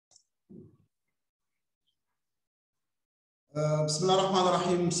Bismillah ar-Rahman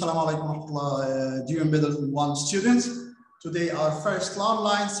ar-Rahim. Assalamu alaikum wa rahmatullah. Dear m11 students, today our first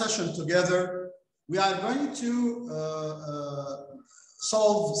online session together. We are going to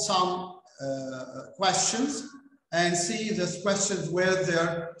solve some questions and see these questions with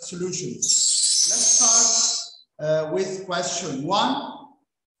their solutions. Let's start with question 1.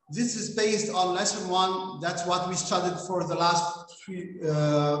 This is based on lesson 1. That's what we studied for the last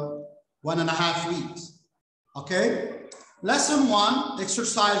 1.5 weeks. Okay. Lesson 1,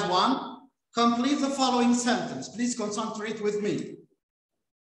 exercise 1, complete the following sentence. Please concentrate with me.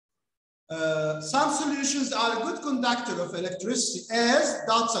 Some solutions are a good conductor of electricity as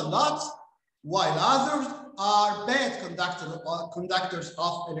dots and dots, while others are bad conductors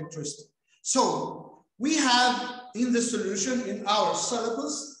of electricity. So we have in the solution in our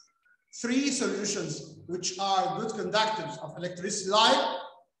syllabus 3 solutions which are good conductors of electricity, like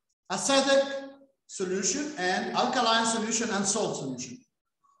acidic solution and alkaline solution and salt solution.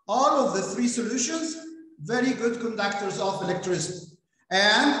 All of the 3 solutions, very good conductors of electricity.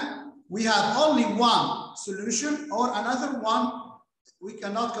 And we have only one solution or another one we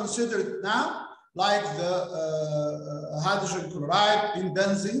cannot consider it now, like the hydrogen chloride in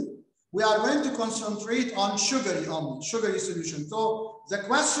benzene. We are going to concentrate on sugary only, sugary solution. So the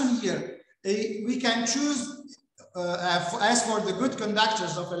question here, we can choose as for the good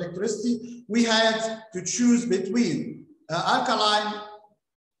conductors of electricity, we had to choose between alkaline,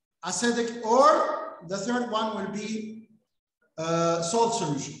 acidic, or the third one will be salt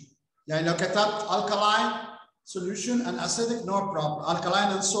solution. يعني لو كتبت alkaline solution and acidic, no problem.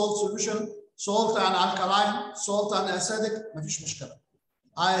 Alkaline and salt solution, salt and alkaline, salt and acidic, ما فيش مشكلة.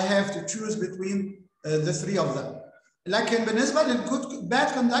 I have to choose between the 3 of them. لكن بالنسبة للgood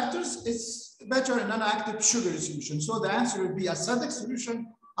bad conductors, it's better in an active sugary solution. So the answer will be acidic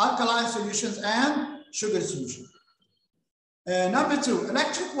solution, alkaline solutions, and sugar solution. Number 2,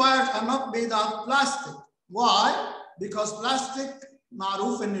 electric wires are not made of plastic. Why? Because plastic,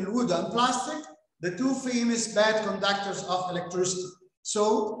 معروف in wood and plastic, the 2 famous bad conductors of electricity.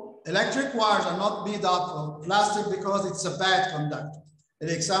 So electric wires are not made up of plastic because it's a bad conductor.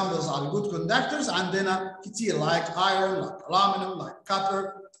 The examples are good conductors and then كتير, like iron, like aluminum, like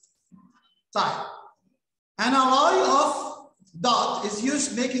copper. Type. An alloy of dot is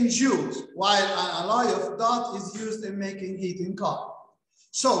used making jewels, while an alloy of dot is used in making heating coal.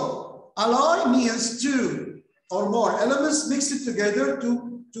 So alloy means 2 or more elements mixed together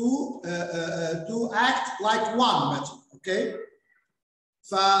to act like one metal. Okay.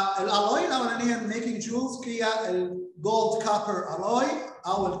 فالالوي الاولانيه making jewels هي gold copper alloy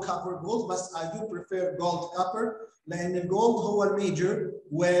او copper gold, بس I do prefer gold copper لان الجولد هو الميجر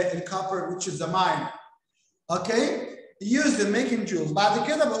والcopper which is the minor. Okay, used in making jewels. بعد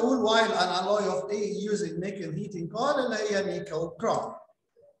كده بقول while an alloy of A used in making heating coal اللي هي nickel chrome.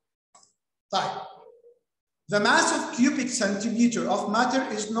 طيب. The mass of cubic centimeter of matter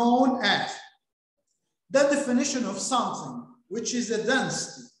is known as the definition of something which is a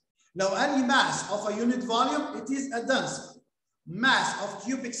density. لو any mass of a unit volume, it is a density. Mass of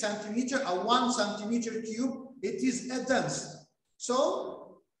cubic centimeter, a 1 centimeter cube, it is a density.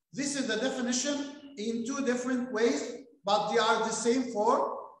 So this is the definition in 2 different ways, but they are the same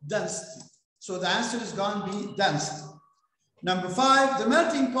for density. So the answer is going to be density. Number 5, the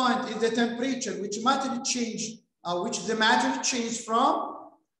melting point is the temperature which the matter changed from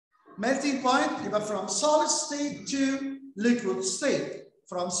melting point, from solid state to liquid state.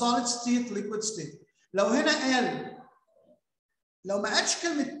 From solid state, liquid state. لو هنا قال لو ما قالش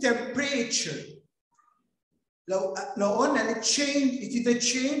كلمة temperature، لو قلنا it is the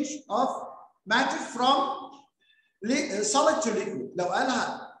change of matter from solid to liquid. لو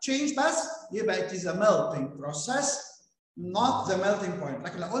قالها change بس يبقى it is a melting process, not the melting point.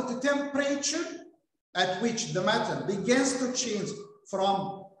 لكن لو قلت temperature at which the matter begins to change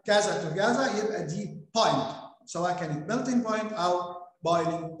from كذا to كذا يبقى دي point. سواء كانت melting point أو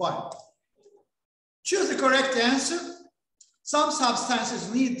boiling point. Choose the correct answer. Some substances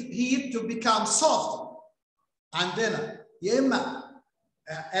need heat to become soft. And then,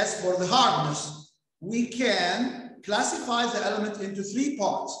 as for the hardness, we can classify the element into 3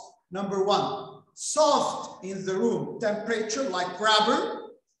 parts. Number 1, soft in the room temperature, like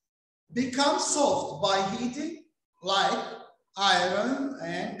rubber, becomes soft by heating, like iron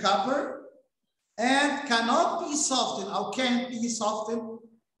and copper, and cannot be softened or can't be softened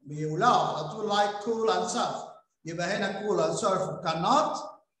like cool and soft. يبقى هنا cool and soft cannot.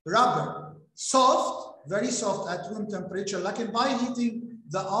 Rubber, soft, very soft at room temperature, لكن by heating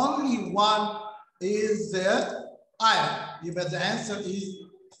the only one is the iron. يبقى the answer is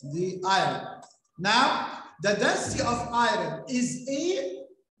the iron. Now the density of iron is A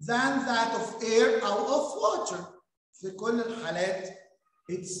than that of air or of water. في كل الحالات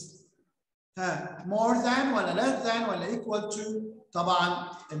it's more than ولا less than ولا equal to. طبعا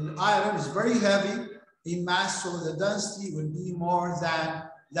iron is very heavy in mass, so the density will be more than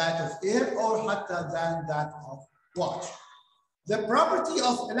that of air or حتى than that of water. The property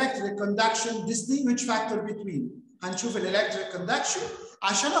of electric conduction, distinguish factor between. هنشوف electric conduction.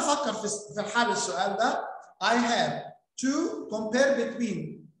 عشان افكر في حل السؤال ده I have to compare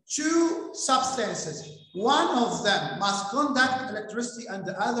between two substances. One of them must conduct electricity and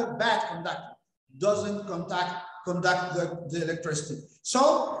the other bad conductor doesn't conduct the electricity.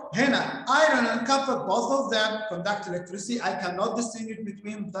 So هنا iron and copper, both of them conduct electricity. I cannot distinguish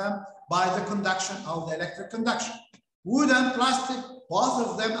between them by the conduction of the electric conduction. Wood and plastic, both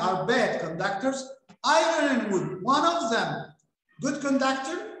of them are bad conductors. Iron and wood, one of them good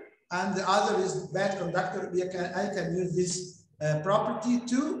conductor and the other is bad conductor. I can use this property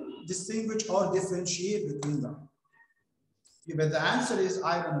to distinguish or differentiate between them. But the answer is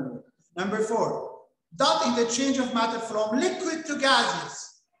iron and wood. Number 4, dot is the change of matter from liquid to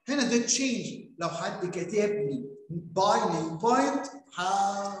gaseous. هنا the change. لو حد كاتب لي boiling point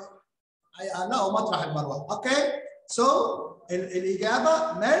هلاقوا مطرح المروحه. Okay, so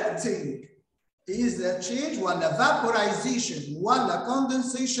الإجابة melting is the change ولا vaporization ولا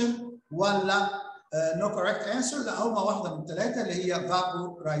condensation ولا no correct answer. لا هما واحدة من الثلاثة اللي هي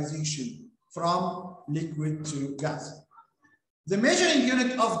vaporization from liquid to gas. The measuring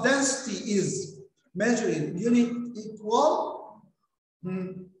unit of density is measuring unit equal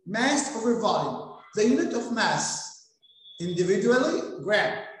mass over volume. The unit of mass individually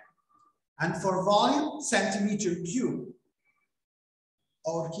gram and for volume centimeter cube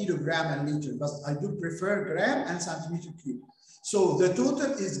or kilogram and liter, but I do prefer gram and centimeter cube. So the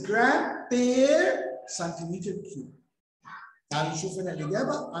total is gram per centimeter cube. تعالوا نشوف هنا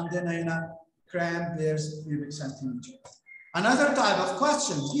الإجابة. عندنا هنا gram per cubic centimeter. Another type of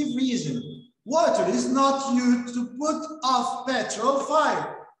question, give reason. Water is not used to put off petrol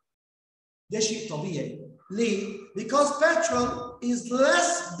fire. ده شيء طبيعي. ليه؟ Because petrol is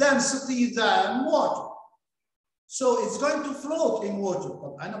less density than water. So it's going to float in water.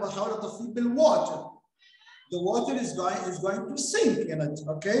 طب أنا بحاول أطفيه بالwater. The water is going to sink in it,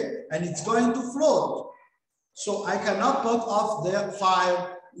 okay? And it's going to float. So I cannot put off the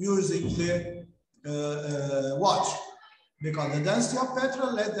fire using the water. Because the density of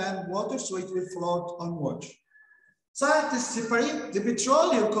petrol less than water, so it will float on water. Scientists separate the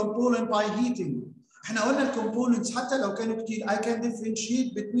petroleum component by heating. احنا قلنا الكومبوننتس حتى لو كانوا كتير I can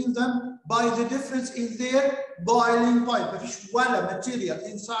differentiate between them by the difference in their boiling point. مفيش ولا material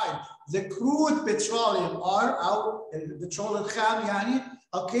inside the crude petroleum أو البترول الخام يعني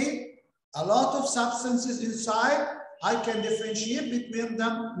okay, a lot of substances inside I can differentiate between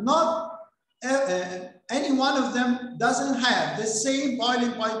them. Not any one of them doesn't have the same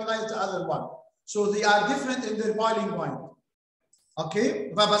boiling point like the other one. So they are different in their boiling point.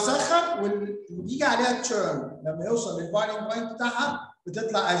 اوكي فبسخن وبيجي عليها تشيرن لما يوصل للبويلنج بوينت بتاعها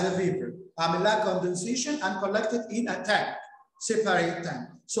بتطلع as a vapor. اعمل لها condensation and collect it in a tank, separate tank.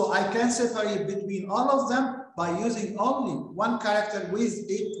 So I can separate between all of them by using only one character with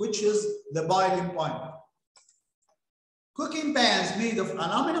it, which is the boiling point. Cooking pans made of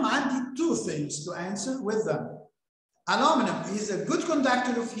aluminum. عندي two things to answer with them. Aluminum is a good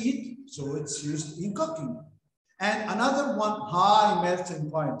conductor of heat, so it's used in cooking. And another one, high melting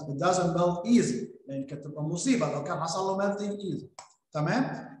point. It doesn't melt easy. يعني كانت تبقى مصيبة لو كان حصل له melting easy.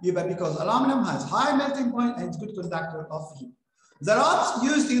 تمام؟ يبقى because aluminum has high melting point and it's good conductor of heat. The rods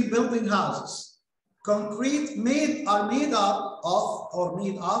used in building houses, concrete are made of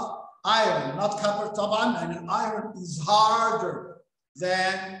iron, not copper طبعا, and iron is harder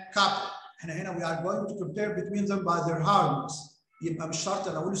than copper. هنا we are going to compare between them by their hardness. يبقى مش شرط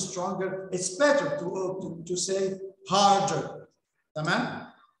انا اقول stronger. It's better to say harder. تمام؟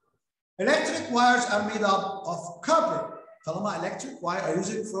 Electric wires are made up of copper. طالما electric wire are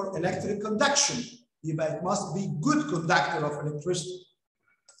used for electric conduction, يبقى it must be good conductor of electricity.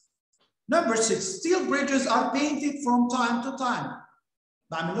 Number 6, steel bridges are painted from time to time.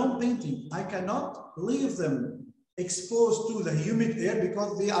 بعمل لهم painting. I cannot leave them exposed to the humid air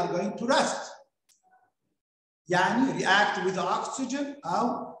because they are going to rust. يعني react with the oxygen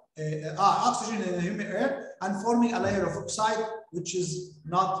أو oxygen in the humid air and forming a layer of oxide which is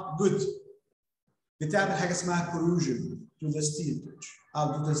not good. بتعمل حاجة اسمها corrosion to the steel bridge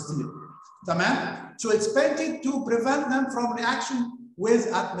أو to the steel. تمام؟ So it's painted to prevent them from reaction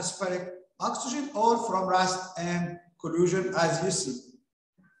with atmospheric oxygen or from rust and corrosion as you see.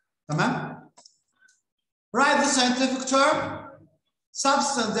 تمام؟ Write the scientific term.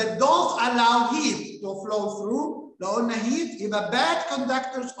 Substance that don't allow heat to flow through. لو قلنا heat يبقى bad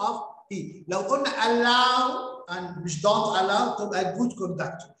conductors of heat. لو قلنا allow and مش don't allow تبقى good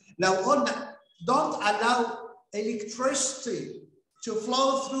conductor. لو قلنا don't allow electricity to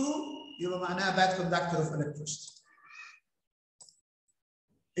flow through يبقى معناها bad conductor of electricity.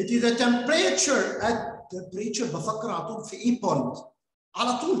 It is a temperature at temperature بفكر على طول في E point.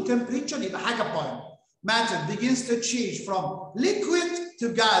 على طول temperature يبقى حاجة point. Matter begins to change from liquid to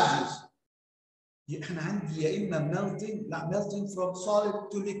gases. احنا عندي يا اما melting لا melting from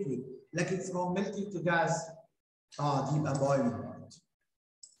solid to liquid لكن from melting to gas دي يبقى boiling point.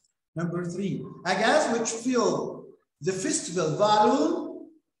 Number 3, a gas which fill the festival balloon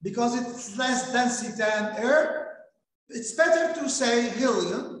because it's less density than air. It's better to say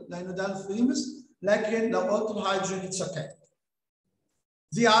helium لانه ده الفيمس لكن لو قلت الهيدروجين it's okay.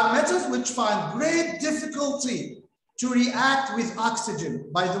 They are metals which find great difficulty to react with oxygen.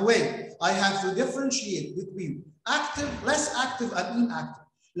 By the way, I have to differentiate between active, less active, and inactive.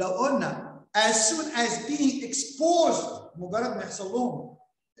 لو قلنا as soon as being exposed مجرد ما يحصل لهم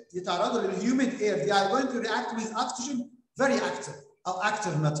يتعرضوا للhumid air, they are going to react with oxygen, very active, or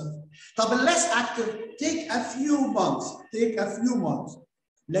active metal. طب less active take a few months.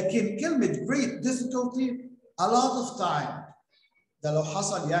 لكن كلمة great difficulty a lot of time. ده لو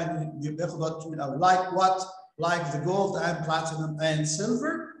حصل يعني بياخد وقت طويل قوي. Like what? Like the gold and platinum and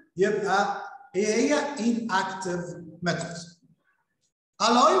silver يبقى ايه هي inactive metals.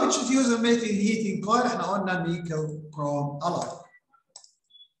 Alloy which is used in making heating coil احنا قلنا nickel chrome alloy.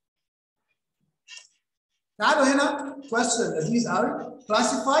 تعالوا هنا question لذيذ قوي.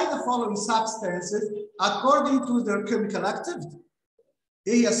 Classify the following substances according to their chemical activity.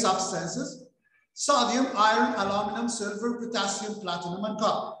 ايه هي substances؟ Sodium, iron, aluminum, silver, potassium, platinum, and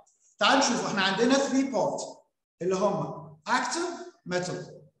copper. تعالوا نشوف احنا عندنا 3 parts اللي هم active metal,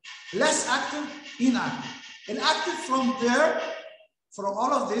 less active, inactive. Inactive from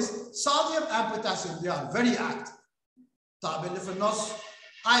all of this, sodium and potassium, they are very active. طيب اللي في النص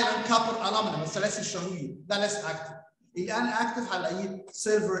iron, copper, aluminum, الثلاثي الشهير ده less active. الانactive هنلاقيه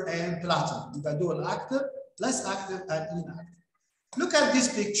silver and platinum. يبقى دول active, less active, and inactive. Look at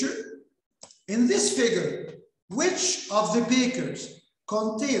this picture. In this figure, which of the beakers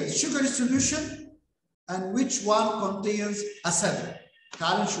contains sugar solution and which one contains acidic?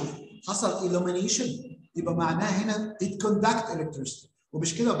 تعالوا نشوف. حصل illumination يبقى معناها هنا it conduct electricity.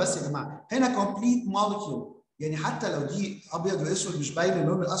 ومش كده بس يا جماعه، هنا complete molecule يعني حتى لو دي ابيض واسود مش باين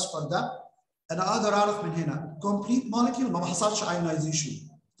اللون الاصفر ده انا اقدر اعرف من هنا complete molecule ما حصلش ionization.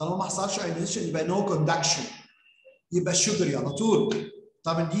 طالما ما حصلش ionization يبقى no conduction. يبقى sugary على طول.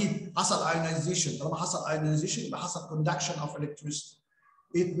 طب نجيب حصل ionization. طالما حصل ionization يبقى حصل conduction of electricity.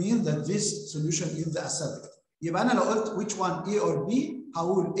 It means that this solution is the acidic. يبقى انا لو قلت which one A or B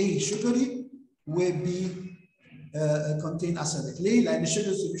هقول A sugary و B contain acidic. ليه؟ لان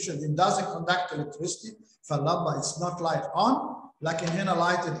sugar solution it doesn't conduct electricity فاللمبه it's not light on لكن هنا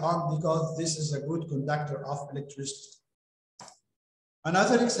lighted on because this is a good conductor of electricity.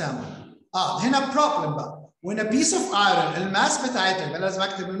 Another example. هنا problem بقى. When a piece of iron الماس بتاعتها يبقى لازم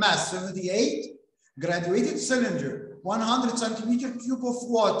اكتب الماس 78 graduated cylinder 100 centimeter cube of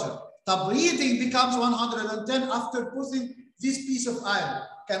water. طب reading becomes 110 after putting this piece of iron.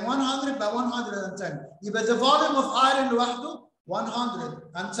 كان 100 by 110 يبقى the volume of iron لوحده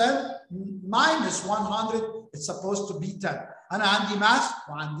 110 minus 100 it's supposed to be 10. انا عندي ماس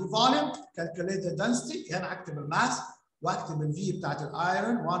وعندي volume calculate the density هنا اكتب الماس واكتب الفي بتاعت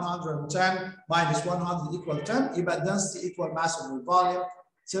الايرون 110 minus 100 equal 10 يبقى density equal mass over volume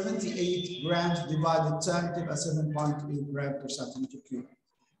 78 grams divided 10 تبقى 7.8 gram per centimeter cube.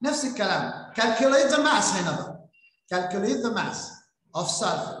 نفس الكلام calculate the mass هنا بقى calculate the mass of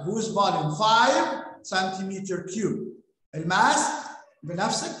sulfur whose volume 5 centimeter cube. الماس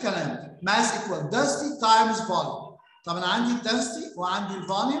بنفس الكلام mass equal density times volume. طب انا عندي الدنسيتي وعندي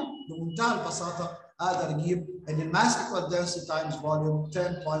الفوليوم بمنتهى البساطه اقدر اجيب ان الماس equal density times volume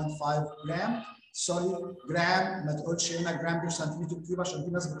 10.5 جرام. سوري جرام ما تقولش هنا جرام per centimeter cube عشان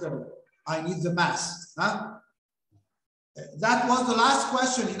في ناس بتغلط. I need the mass. That was the last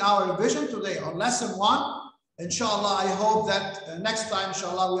question in our revision today on lesson 1. Inshallah, I hope that next time,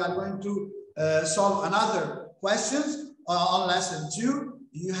 inshallah, we are going to solve another questions on lesson 2.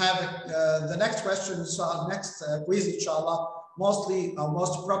 You have the next question, next quiz, inshallah, mostly or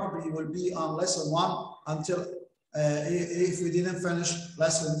most probably will be on lesson 1 until if we didn't finish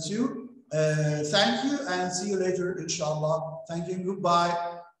lesson 2. Thank you and see you later, inshallah. Thank you and goodbye.